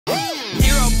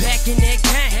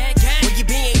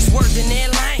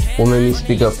What made me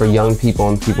speak up for young people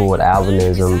and people with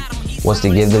albinism was to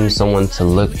give them someone to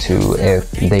look to if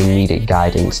they needed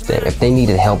guidance, if they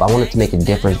needed help. I wanted to make a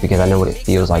difference because I know what it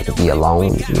feels like to be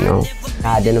alone, you know.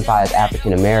 I identify as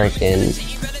African American,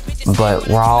 but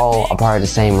we're all a part of the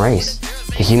same race,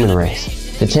 the human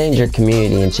race. To change your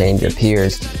community and change your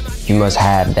peers, you must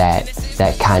have that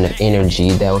kind of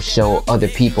energy that will show other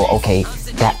people, okay,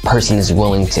 that person is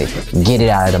willing to get it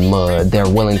out of the mud. They're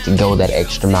willing to go that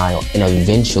extra mile, and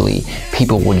eventually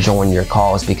people will join your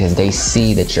cause because they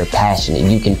see that you're passionate.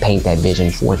 You can paint that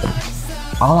vision for them.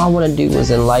 All I want to do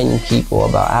is enlighten people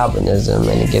about albinism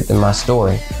and to get them my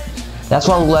story. That's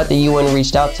why I'm glad the UN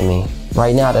reached out to me.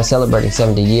 Right now they're celebrating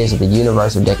 70 years of the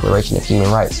Universal Declaration of Human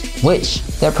Rights, which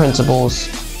their principles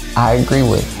I agree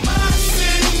with.